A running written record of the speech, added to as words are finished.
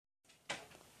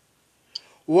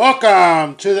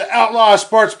Welcome to the Outlaw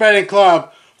Sports Betting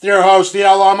Club with your host, the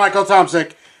Outlaw Michael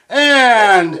Tomsick,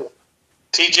 and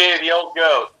TJ the Old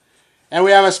Goat. And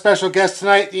we have a special guest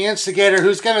tonight, the Instigator,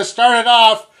 who's going to start it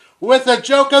off with a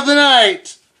joke of the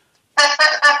night. Oh,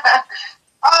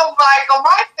 Michael,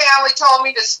 my family told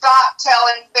me to stop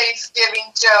telling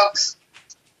Thanksgiving jokes,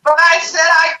 but I said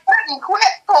I couldn't quit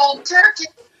cold turkey.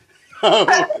 Oh,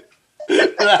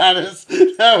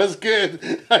 that was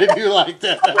good. I do like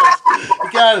that.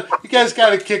 You guys got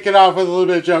to kick it off with a little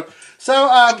bit of joke. So,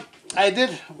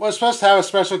 was supposed to have a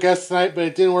special guest tonight, but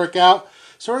it didn't work out.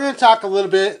 So we're going to talk a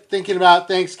little bit, thinking about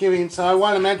Thanksgiving. So I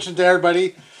want to mention to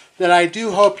everybody that I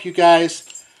do hope you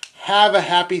guys have a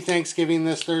happy Thanksgiving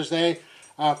this Thursday.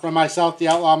 From myself, the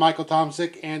Outlaw Michael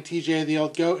Tomsick, and TJ the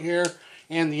Old Goat here,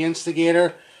 and the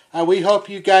Instigator. We hope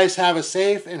you guys have a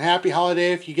safe and happy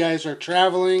holiday if you guys are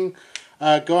traveling,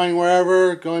 going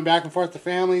wherever, going back and forth to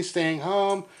family, staying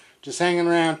home, just hanging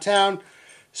around town.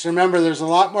 So remember, there's a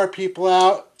lot more people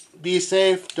out. Be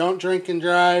safe. Don't drink and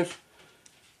drive.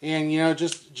 And,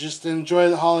 just enjoy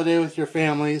the holiday with your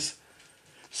families.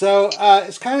 So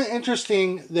it's kind of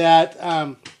interesting that,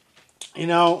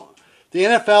 the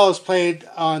NFL has played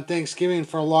on Thanksgiving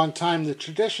for a long time. The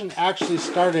tradition actually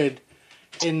started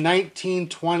in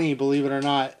 1920, believe it or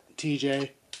not,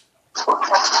 TJ.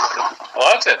 Well,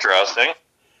 that's interesting.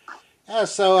 Yeah,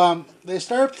 so they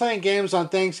started playing games on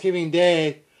Thanksgiving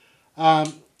Day.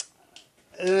 And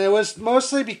it was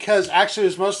mostly because of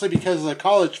the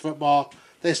college football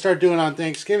they started doing on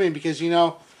Thanksgiving because,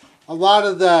 a lot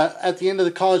of at the end of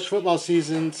the college football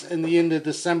seasons in the end of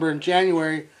December and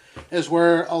January is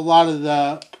where a lot of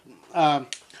the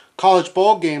college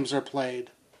bowl games are played.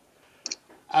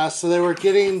 So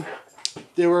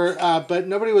but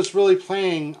nobody was really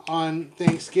playing on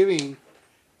Thanksgiving.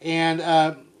 And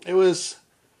it was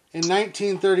in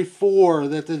 1934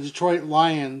 that the Detroit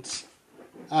Lions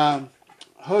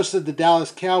hosted the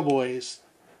Dallas Cowboys.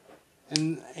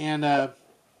 I'm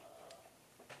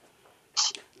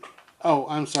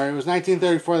sorry. It was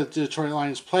 1934 that the Detroit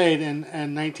Lions played, and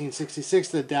 1966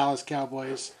 the Dallas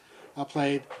Cowboys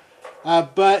played.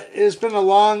 But it has been a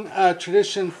long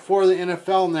tradition for the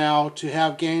NFL now to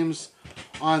have games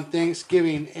on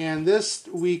Thanksgiving. And this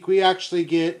week we actually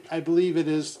get, I believe it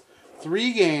is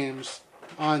 3 games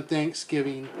on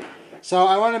Thanksgiving. So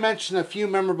I want to mention a few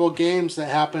memorable games that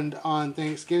happened on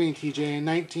Thanksgiving, TJ. In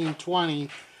 1920,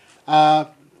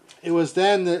 it was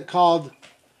then called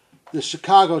the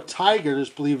Chicago Tigers,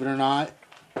 believe it or not,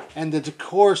 and the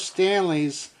Decorah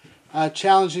Stanleys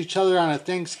challenged each other on a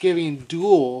Thanksgiving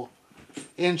duel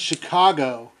in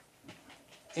Chicago.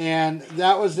 And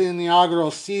that was the inaugural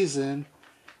season.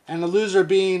 And the loser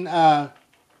being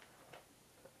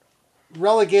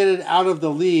relegated out of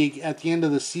the league at the end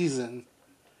of the season.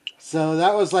 So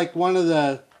that was like one of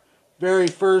the very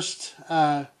first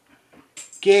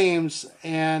games,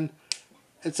 and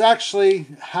it's actually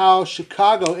how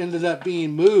Chicago ended up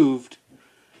being moved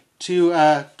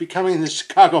to becoming the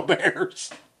Chicago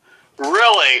Bears.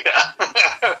 Really?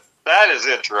 That is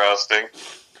interesting.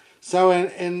 So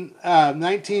in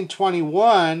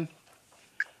 1921,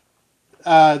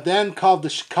 then called the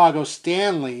Chicago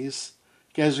Stanleys,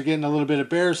 you guys are getting a little bit of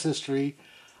Bears history,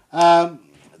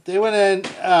 they went in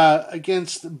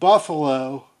against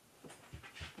Buffalo,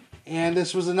 and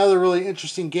this was another really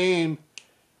interesting game.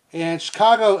 And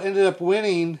Chicago ended up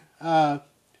winning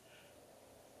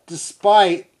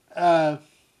despite, I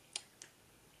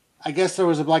guess there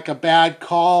was a bad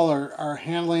call or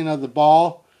handling of the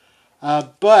ball.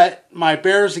 But my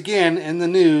Bears, again, in the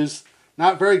news,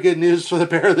 not very good news for the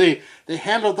Bears. They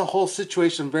handled the whole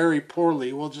situation very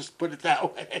poorly. We'll just put it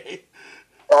that way.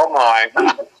 Oh, my.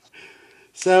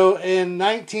 So in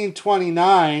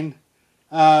 1929,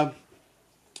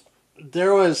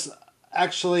 there was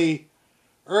actually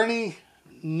Ernie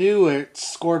Newitt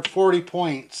scored 40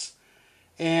 points,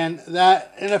 and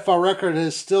that NFL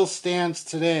record still stands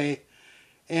today.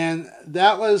 And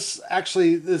that was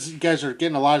actually, you guys are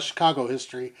getting a lot of Chicago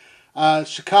history.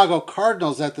 Chicago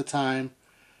Cardinals at the time,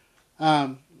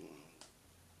 and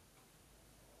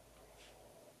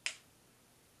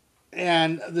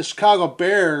the Chicago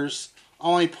Bears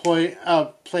only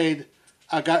got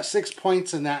 6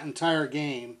 points in that entire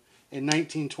game in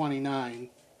 1929.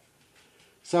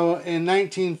 So in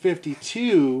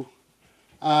 1952,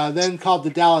 then called the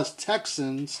Dallas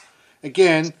Texans.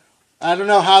 Again, I don't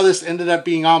know how this ended up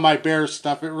being all my Bears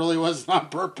stuff. It really wasn't on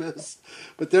purpose.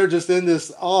 But they're just in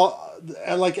this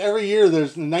every year.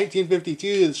 There's in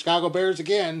 1952, the Chicago Bears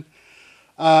again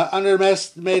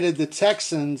underestimated the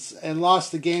Texans and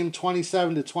lost the game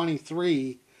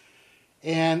 27-23.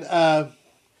 And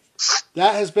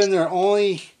That has been their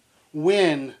only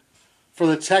win for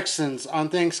the Texans on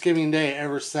Thanksgiving Day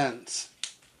ever since.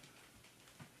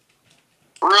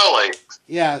 Really?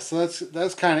 Yeah, so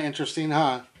that's kind of interesting,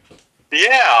 huh?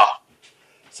 Yeah.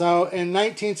 So in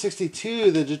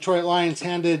 1962, the Detroit Lions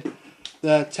handed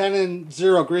the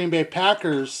 10-0 Green Bay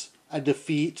Packers a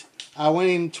defeat,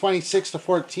 winning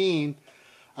 26-14.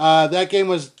 That game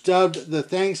was dubbed the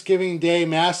Thanksgiving Day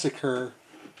Massacre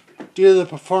due to the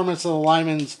performance of the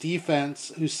linemen's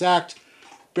defense, who sacked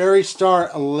Barry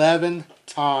Starr 11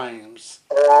 times.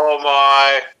 Oh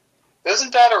my!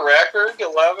 Isn't that a record?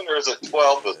 11 or is it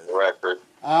 12 is the record?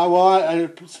 Well, I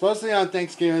supposedly on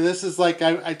Thanksgiving. This is like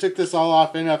I took this all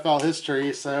off NFL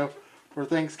history. So for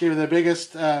Thanksgiving, the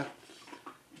biggest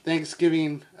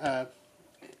Thanksgiving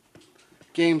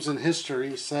games in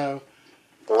history. So.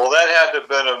 Well, that had to have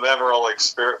been a memorable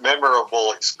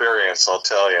experience, I'll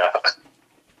tell you.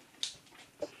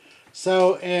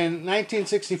 So in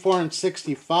 1964 and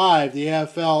 65, the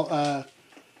AFL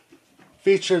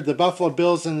featured the Buffalo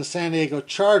Bills and the San Diego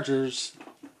Chargers,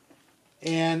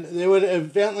 and they would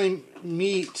eventually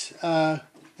meet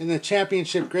in the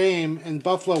championship game, and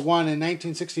Buffalo won in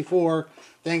 1964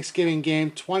 Thanksgiving game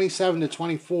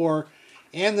 27-24,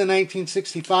 and the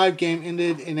 1965 game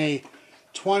ended in a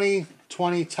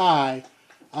 20-20 tie.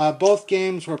 Both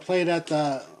games were played at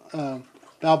the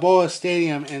Balboa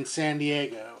Stadium in San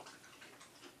Diego.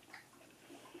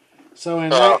 So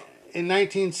in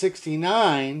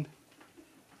 1969,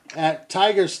 at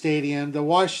Tiger Stadium,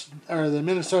 the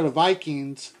Minnesota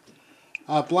Vikings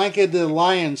blanketed the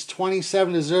Lions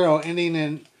 27-0, ending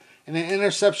in an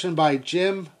interception by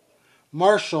Jim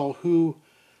Marshall, who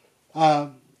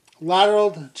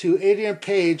lateraled to Adrian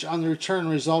Page on the return,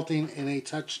 resulting in a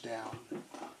touchdown.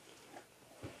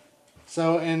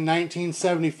 So in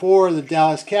 1974, the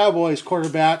Dallas Cowboys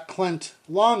quarterback Clint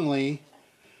Longley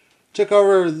took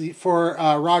over for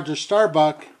Roger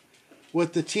Starbuck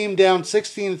with the team down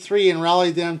 16-3 and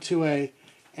rallied them to a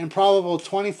improbable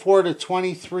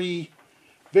 24-23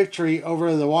 victory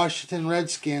over the Washington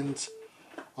Redskins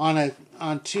on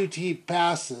two deep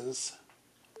passes.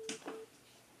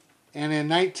 And in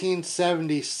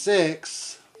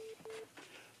 1976,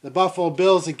 the Buffalo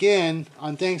Bills again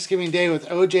on Thanksgiving Day with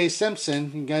O.J.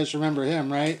 Simpson. You guys remember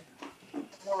him, right?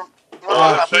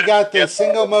 He got the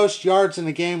single most yards in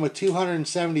the game with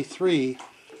 273.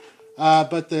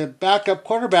 But the backup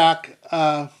quarterback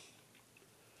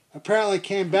apparently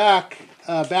came back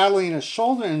battling a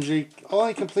shoulder injury,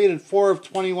 only completed 4 of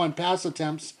 21 pass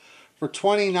attempts for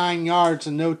 29 yards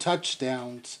and no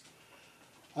touchdowns.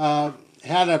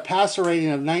 Had a passer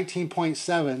rating of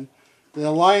 19.7.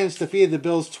 The Lions defeated the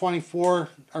Bills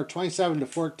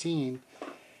 27-14.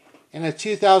 In a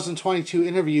 2022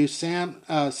 interview, Simpson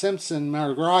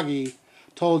Margragi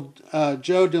told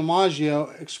Joe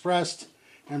DiMaggio expressed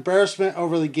embarrassment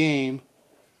over the game.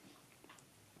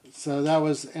 So that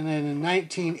was, and then in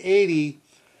 1980,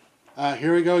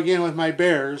 here we go again with my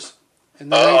Bears. In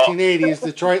the 1980s,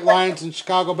 Detroit Lions and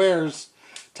Chicago Bears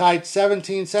tied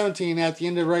 17-17 at the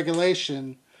end of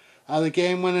regulation. The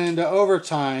game went into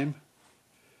overtime.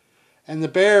 And the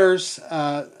Bears,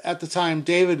 at the time,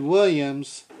 David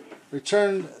Williams,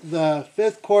 returned the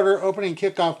fifth quarter opening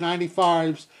kickoff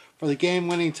 95s for the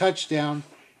game-winning touchdown,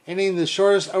 ending the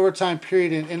shortest overtime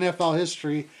period in NFL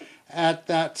history at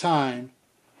that time,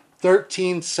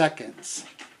 13 seconds.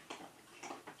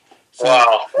 So,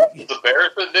 wow. The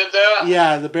Bears that did that?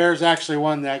 Yeah, the Bears actually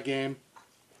won that game.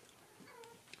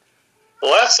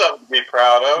 Well, that's something to be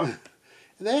proud of.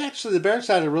 The Bears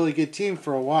had a really good team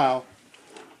for a while.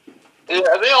 Yeah,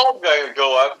 they all got to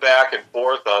go up back and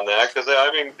forth on that because,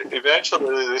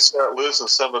 eventually they start losing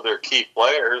some of their key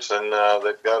players and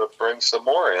they've got to bring some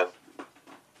more in.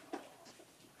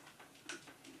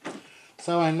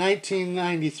 So in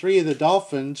 1993, the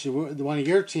Dolphins, one of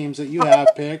your teams that you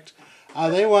have picked,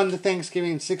 they won the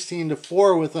Thanksgiving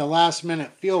 16-4 with a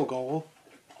last-minute field goal.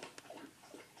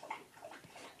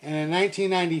 And in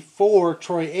 1994,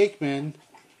 Troy Aikman,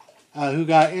 who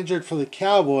got injured for the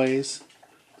Cowboys,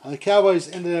 the Cowboys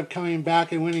ended up coming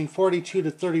back and winning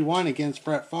 42-31 against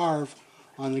Brett Favre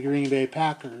on the Green Bay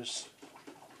Packers.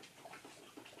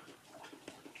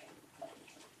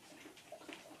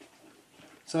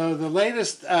 So the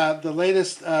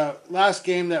last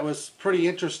game that was pretty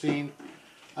interesting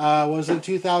was in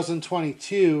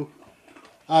 2022.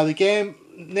 The game,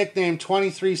 nicknamed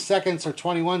 23 Seconds or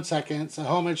 21 Seconds, a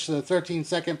homage to the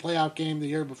 13-second playoff game the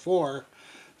year before.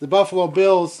 The Buffalo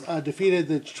Bills defeated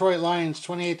the Detroit Lions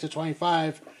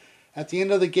 28-25 at the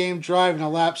end of the game drive and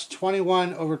elapsed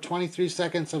 21 over 23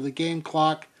 seconds of the game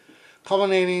clock,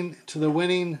 culminating to the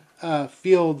winning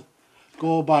field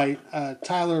goal by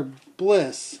Tyler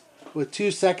Bliss with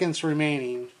 2 seconds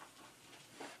remaining.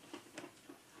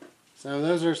 So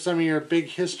those are some of your big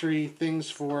history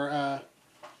things for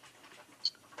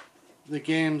the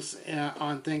games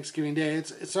on Thanksgiving Day.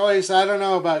 It's always, I don't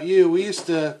know about you,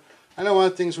 I know one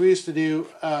of the things we used to do,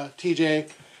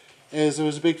 TJ, is it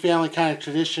was a big family kind of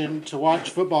tradition to watch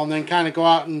football and then kind of go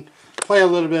out and play a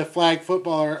little bit of flag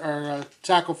football or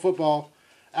tackle football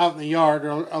out in the yard,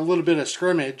 or a little bit of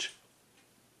scrimmage.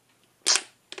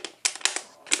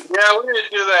 Yeah, we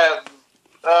didn't do that.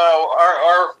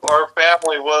 Our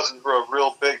family wasn't a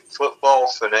real big football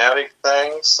fanatic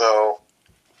thing, so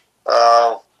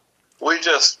we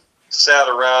just sat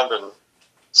around and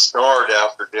snored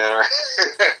after dinner.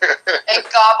 And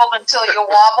gobbled until you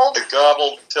wobbled?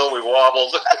 Gobbled until we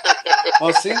wobbled.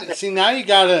 Well, see, now you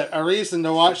got a reason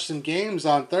to watch some games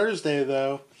on Thursday,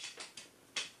 though.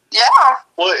 Yeah.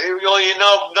 Well,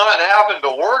 not having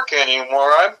to work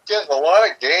anymore, I'm getting a lot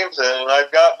of games in, and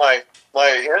I've got my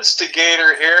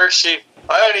instigator here.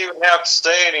 I don't even have to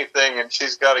say anything, and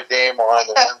she's got a game on.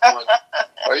 And I'm going,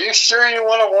 are you sure you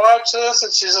want to watch this?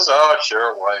 And she says, oh,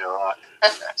 sure, why not?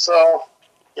 So,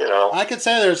 I could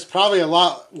say there's probably a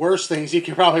lot worse things you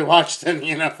could probably watch than the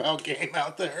NFL game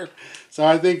out there. So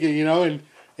I think, in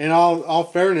all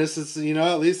fairness, it's,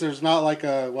 at least there's not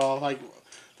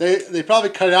they probably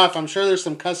cut it off. I'm sure there's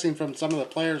some cussing from some of the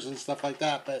players and stuff like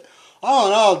that. But all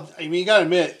in all, you got to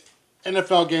admit,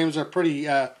 NFL games are pretty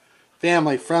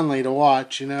family friendly to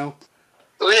watch. Yeah,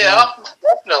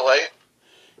 definitely.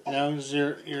 Cause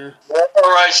you're. Well,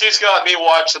 all right, she's got me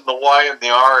watching the Y and the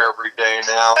R every day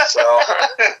now. So.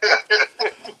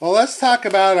 Well, let's talk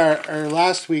about our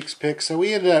last week's pick. So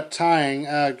we ended up tying.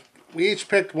 We each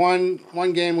picked one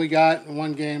game we got and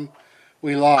one game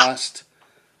we lost.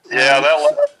 Yeah, that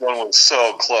last one was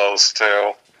so close,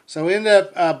 too. So we ended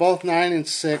up both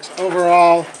 9-6.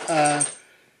 Overall,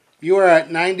 you are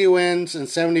at 90 wins and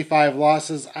 75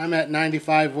 losses. I'm at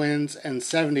 95 wins and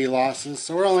 70 losses.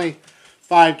 So we're only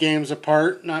 5 games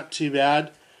apart. Not too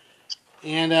bad.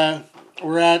 And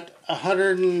we're at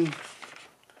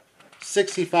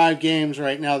 165 games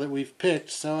right now that we've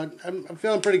picked. So I'm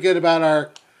feeling pretty good about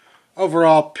our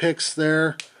overall picks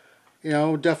there.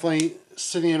 Definitely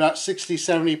sitting about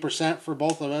 60-70% for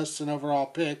both of us in overall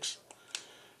picks.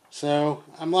 So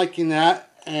I'm liking that.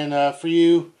 And for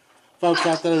you folks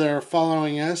out there that are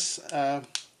following us, I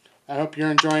hope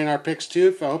you're enjoying our picks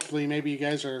too. Hopefully maybe you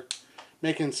guys are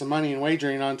making some money and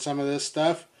wagering on some of this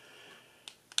stuff.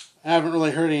 I haven't really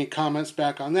heard any comments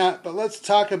back on that. But let's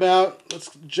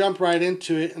jump right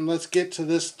into it and let's get to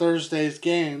this Thursday's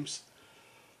games.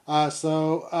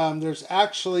 There's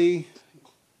actually...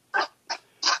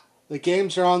 The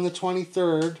games are on the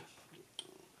 23rd,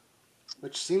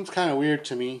 which seems kind of weird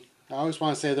to me. I always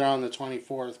want to say they're on the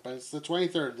 24th, but it's the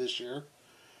 23rd this year.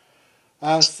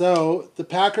 So the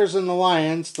Packers and the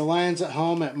Lions at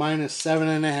home at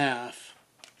 -7.5.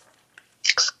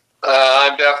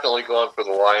 I'm definitely going for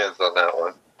the Lions on that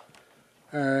one.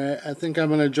 All right, I think I'm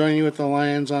going to join you with the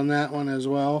Lions on that one as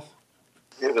well.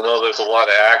 Even though there's a lot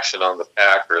of action on the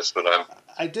Packers, but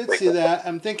I did see that.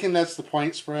 I'm thinking that's the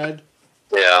point spread.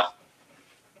 Yeah.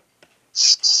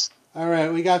 All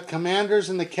right, we got Commanders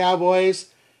and the Cowboys,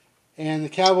 and the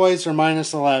Cowboys are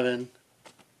 -11.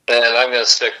 And I'm going to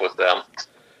stick with them.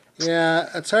 Yeah,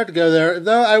 it's hard to go there.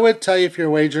 Though I would tell you if you're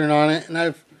wagering on it, and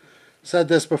I've said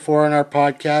this before in our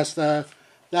podcast,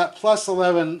 that plus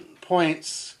 11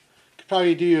 points could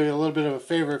probably do you a little bit of a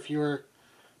favor if you were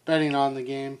betting on the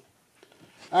game.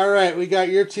 All right, we got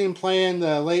your team playing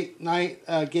the late night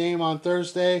game on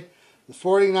Thursday, the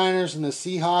 49ers and the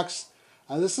Seahawks.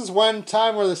 This is one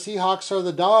time where the Seahawks are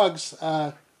the dogs.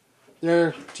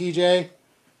 There, TJ.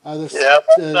 Good,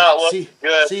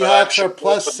 Seahawks are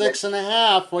plus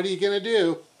 6.5. What are you gonna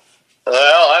do?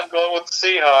 Well, I'm going with the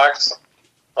Seahawks.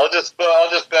 I'll just bet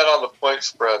on the point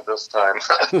spread this time.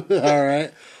 All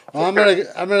right. Well, I'm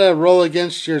gonna roll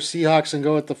against your Seahawks and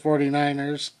go with the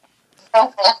 49ers.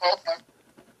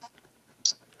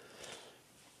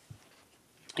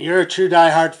 You're a true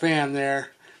diehard fan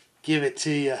there. Give it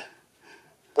to you.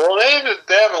 Well, they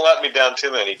haven't let me down too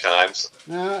many times.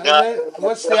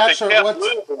 What's the actual?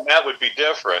 That would be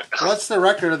different. What's the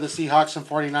record of the Seahawks and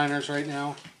 49ers right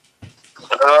now?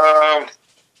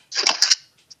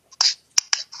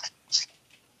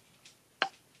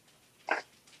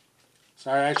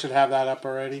 Sorry, I should have that up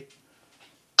already.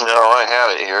 No, I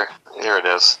have it here. Here it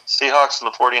is. Seahawks and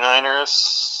the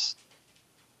 49ers.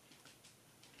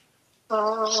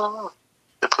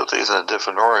 They put these in a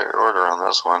different order on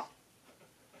this one.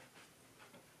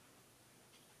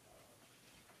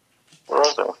 Where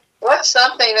are they? What's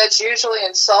something that's usually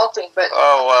insulting, but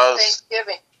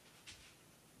Thanksgiving?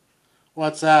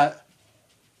 What's that?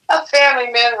 A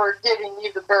family member giving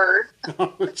you the bird.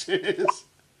 Oh, jeez.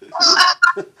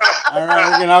 All right,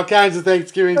 we're getting all kinds of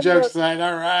Thanksgiving jokes tonight.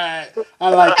 All right. I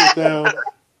like it, though.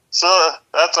 So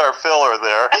that's our filler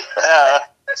there.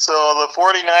 So the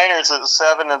 49ers at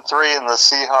 7-3, and the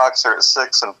Seahawks are at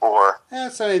 6-4. Yeah,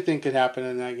 so anything could happen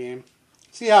in that game.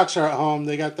 Seahawks are at home.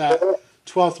 They got that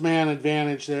 12th man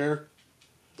advantage there.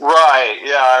 Right.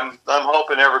 Yeah, I'm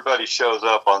hoping everybody shows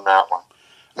up on that one.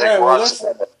 All right, well,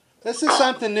 this is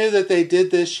something new that they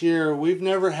did this year. We've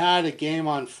never had a game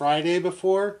on Friday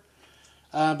before,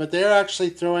 but they're actually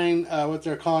throwing what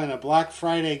they're calling a Black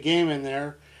Friday game in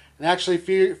there. It actually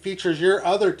features your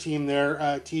other team there,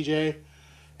 TJ.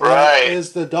 Right.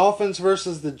 Is the Dolphins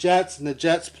versus the Jets, and the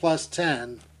Jets plus 10.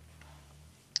 And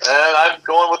I'm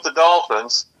going with the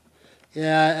Dolphins.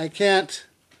 Yeah, I can't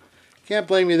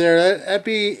blame you there. That'd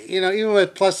be, even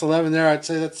with plus 11 there, I'd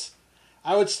say that's...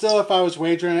 I would still, if I was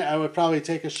wagering it, I would probably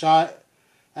take a shot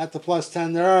at the plus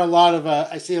 10. There are a lot of...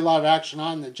 I see a lot of action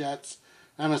on the Jets.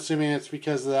 I'm assuming it's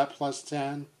because of that plus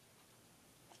 10.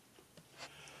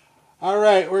 All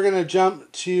right, we're going to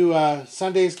jump to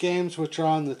Sunday's games, which are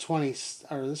on the 20th.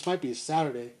 Or this might be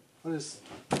Saturday. What is...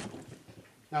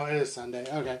 No, it is Sunday.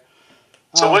 Okay.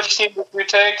 So which team did you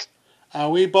take?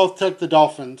 We both took the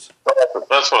Dolphins.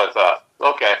 That's what I thought.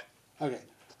 Okay. Okay.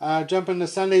 Jumping to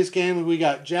Sunday's game, we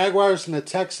got Jaguars and the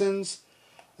Texans.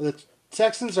 The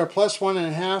Texans are plus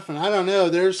 1.5, and I don't know.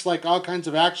 There's like all kinds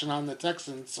of action on the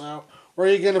Texans. So where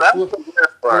are you going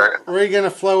to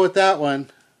flow with that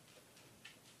one?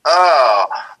 Oh.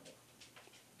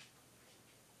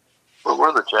 What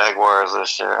were the Jaguars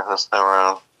this year? This time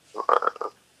around.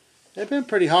 They've been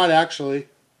pretty hot, actually.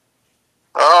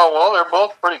 Oh, well, they're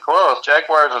both pretty close.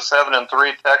 Jaguars are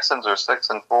 7-3. Texans are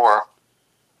 6-4.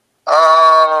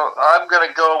 I'm going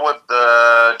to go with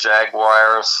the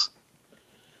Jaguars.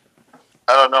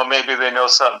 I don't know. Maybe they know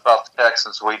something about the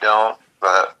Texans we don't,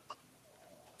 but...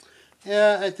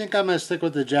 Yeah, I think I'm going to stick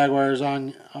with the Jaguars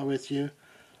with you.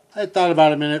 I thought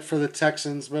about a minute for the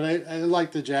Texans, but I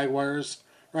like the Jaguars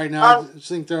right now. I just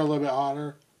think they're a little bit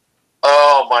hotter.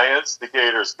 Oh, my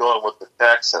instigator's going with the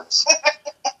Texans.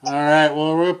 All right,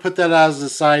 well, we'll put that as a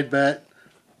side bet.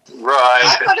 Right.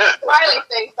 I put a smiley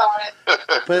face on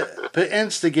it. Put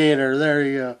instigator. There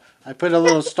you go. I put a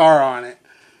little star on it.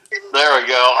 There we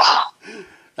go.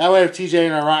 That way if TJ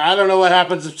and I are wrong. I don't know what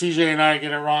happens if TJ and I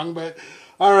get it wrong, but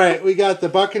all right, we got the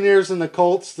Buccaneers and the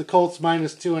Colts. The Colts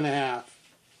minus 2.5.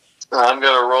 I'm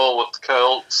going to roll with the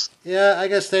Colts. Yeah, I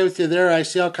gotta stay with you there. I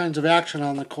see all kinds of action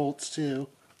on the Colts, too.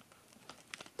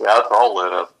 Yeah, it's all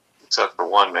lit up, except for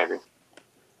one, maybe.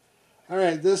 All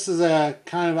right, this is a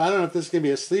kind of, I don't know if this is going to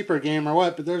be a sleeper game or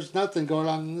what, but there's nothing going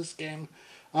on in this game.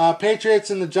 Patriots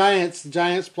and the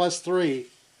Giants plus 3.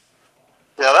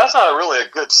 Yeah, that's not really a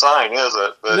good sign, is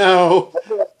it? But no.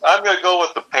 I'm going to go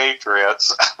with the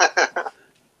Patriots.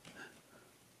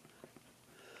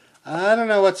 I don't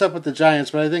know what's up with the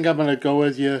Giants, but I think I'm going to go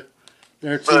with you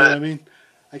there, too. I mean,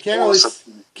 I can't really...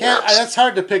 That's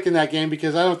hard to pick in that game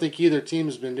because I don't think either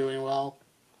team's been doing well.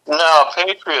 No,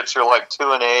 Patriots are like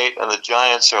 2-8, and the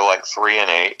Giants are like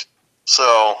 3-8.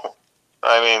 So,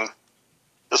 I mean,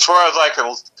 as far as I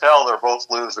can tell, they're both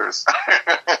losers.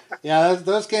 Yeah,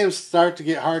 those games start to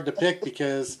get hard to you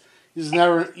because you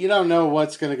don't know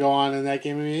what's going to go on in that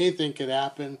game. I mean, anything could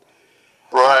happen.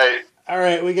 Right. All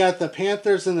right, we got the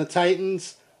Panthers and the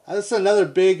Titans. This is another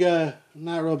big,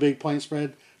 not real big point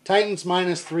spread. Titans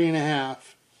minus 3.5.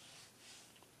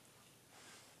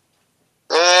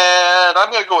 And I'm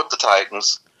going to go with the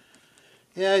Titans.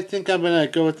 Yeah, I think I'm going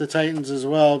to go with the Titans as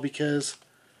well because...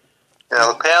 Yeah,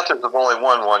 the Panthers have only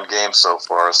won one game so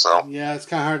far, so... Yeah, it's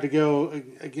kind of hard to go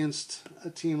against a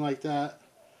team like that.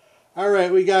 All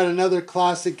right, we got another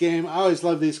classic game. I always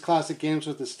love these classic games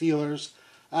with the Steelers.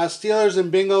 Steelers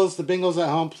and Bengals. The Bengals at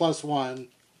home plus 1.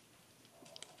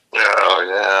 Oh,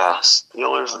 yeah.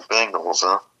 Steelers and Bengals,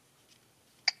 huh?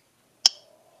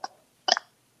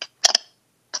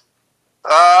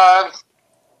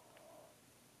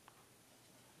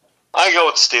 I go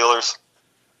with Steelers.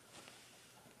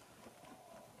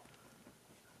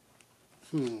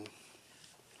 All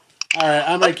right,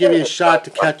 I'm going to give you a shot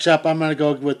to catch up. I'm going to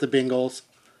go with the Bengals.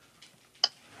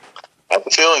 I have a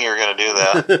feeling you're going to do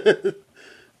that.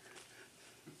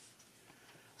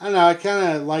 I don't know. I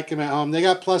kind of like them at home. They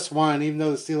got plus 1, even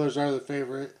though the Steelers are the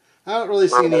favorite. I don't really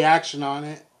see any action on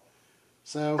it.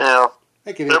 So, yeah,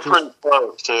 they're pretty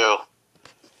close, too.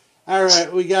 All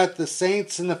right, we got the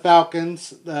Saints and the Falcons.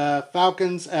 The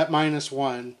Falcons at minus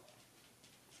 1.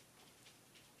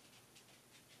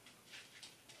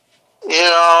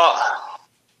 I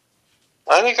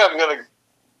think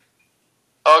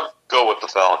I'll go with the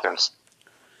Falcons.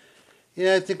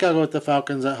 Yeah, I think I'll go with the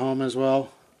Falcons at home as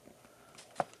well.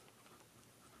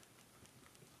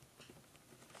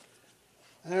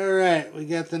 All right, we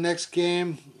got the next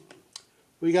game.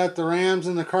 We got the Rams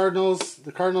and the Cardinals.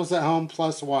 The Cardinals at home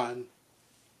 +1.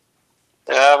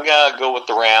 Yeah, I'm gonna go with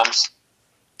the Rams.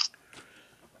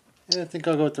 Yeah, I think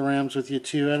I'll go with the Rams with you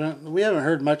too. We haven't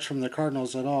heard much from the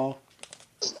Cardinals at all.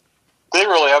 They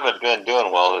really haven't been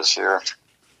doing well this year.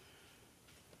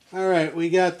 All right, we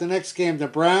got the next game, the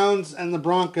Browns and the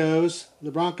Broncos.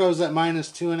 The Broncos at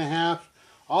 -2.5.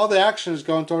 All the action is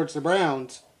going towards the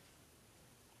Browns.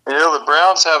 The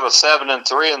Browns have a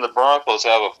 7-3, and the Broncos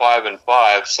have a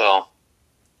 5-5. So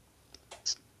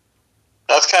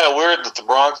that's kind of weird that the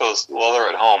Broncos. Well, they're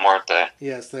at home, aren't they?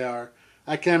 Yes, they are.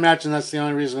 I can imagine that's the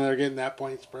only reason they're getting that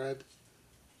point spread.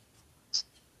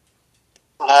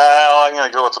 Well, I'm going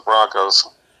to go with the Broncos.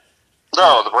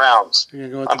 No, the Browns. You're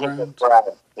going to go with the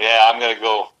Browns? Yeah, I'm going to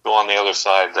go on the other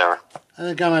side there. I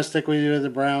think I'm going to stick with you with the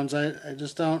Browns. I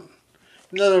just don't.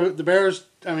 The Bears,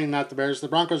 not the Bears, the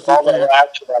Broncos. All the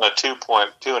action on a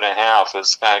 2.5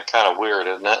 is kind of weird,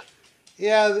 isn't it?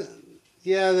 Yeah,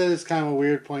 that is kind of a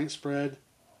weird point spread.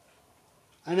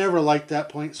 I never liked that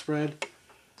point spread.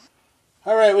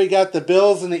 All right, we got the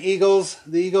Bills and the Eagles.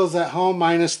 The Eagles at home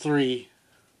 -3.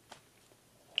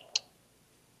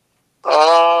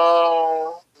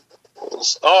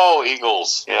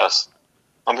 Eagles, yes.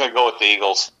 I'm going to go with the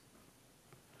Eagles.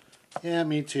 Yeah,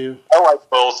 me too. I like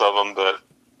both of them, but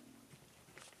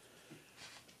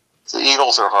the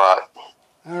Eagles are hot.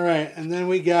 All right, and then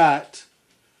we got,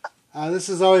 this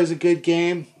is always a good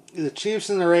game, the Chiefs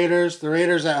and the Raiders. The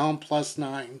Raiders at home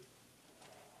 +9.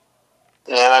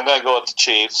 And I'm going to go with the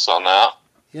Chiefs on that.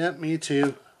 Yep, me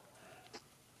too.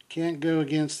 Can't go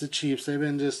against the Chiefs. They've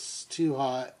been just too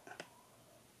hot.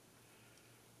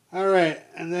 All right,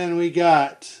 and then we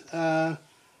got the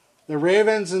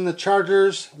Ravens and the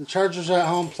Chargers. The Chargers are at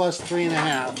home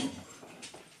 +3.5.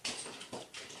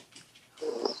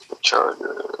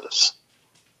 Chargers.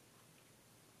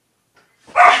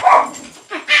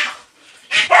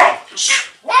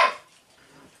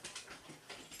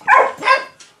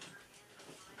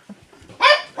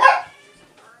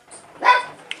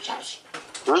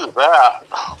 Who's that?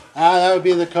 That would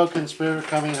be the co-conspirator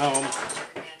coming home.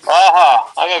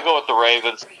 I'm going to go with the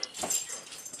Ravens.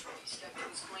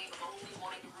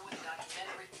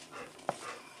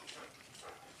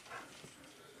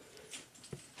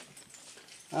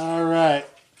 All right.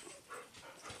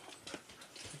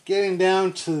 Getting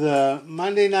down to the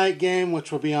Monday night game,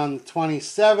 which will be on the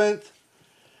 27th.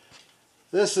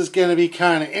 This is going to be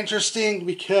kind of interesting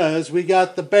because we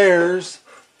got the Bears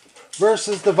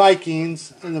versus the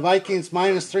Vikings, and the Vikings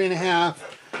 -3.5,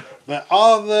 but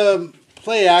all the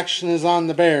play action is on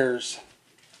the Bears.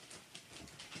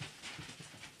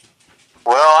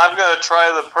 Well, I'm going to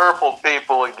try the purple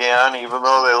people again, even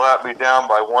though they let me down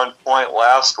by 1 point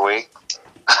last week.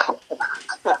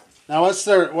 Now,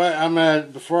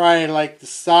 before I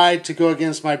decide to go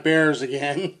against my Bears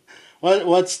again,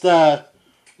 what's the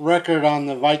record on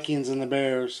the Vikings and the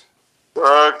Bears?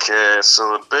 Okay,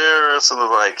 so the Bears and the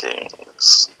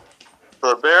Vikings.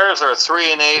 The Bears are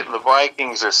 3-8, and the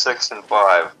Vikings are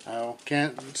 6-5. Oh,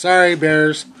 sorry,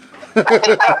 Bears.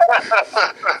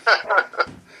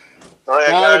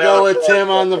 Gotta go with Tim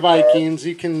on the Vikings.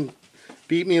 You can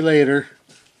beat me later.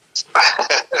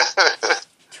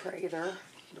 Traitor.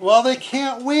 Well, they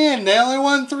can't win. They only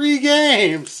won 3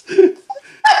 games. They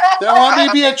want me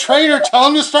to be a traitor. Tell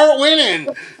them to start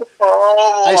winning.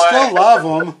 Oh, I still love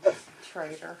them.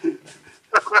 Traitor.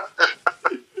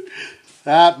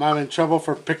 I'm in trouble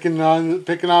for picking on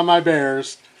my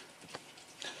Bears.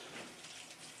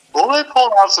 Well, they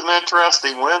pulled out some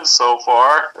interesting wins so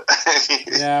far.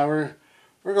 Yeah, we're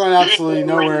going absolutely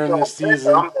nowhere in this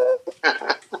season.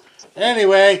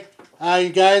 Anyway, you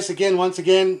guys, once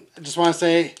again, I just want to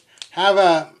say, have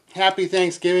a happy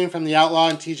Thanksgiving from the Outlaw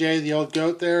and TJ, the old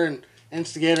goat there, and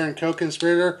Instigator and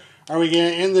co-conspirator. Are we going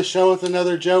to end the show with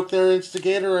another joke there,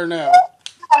 Instigator, or no?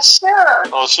 Yeah, sure.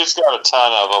 Oh, she's got a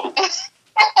ton of them.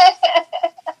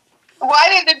 Why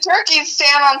did the turkeys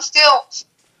stand on stilts?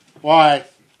 Why?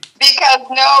 Because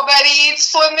nobody eats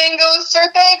flamingos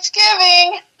for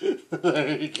Thanksgiving.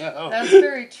 There you go. That's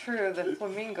very true. The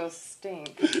flamingos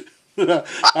stink.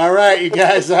 All right, you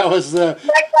guys, that was the...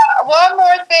 I got one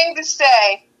more thing to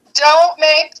say. Don't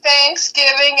make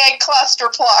Thanksgiving a cluster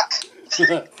pluck.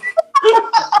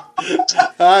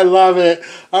 I love it.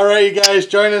 All right, you guys,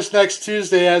 join us next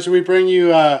Tuesday as we bring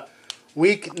you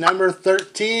week number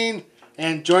 13.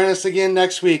 And join us again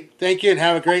next week. Thank you and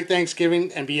have a great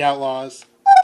Thanksgiving and be outlaws.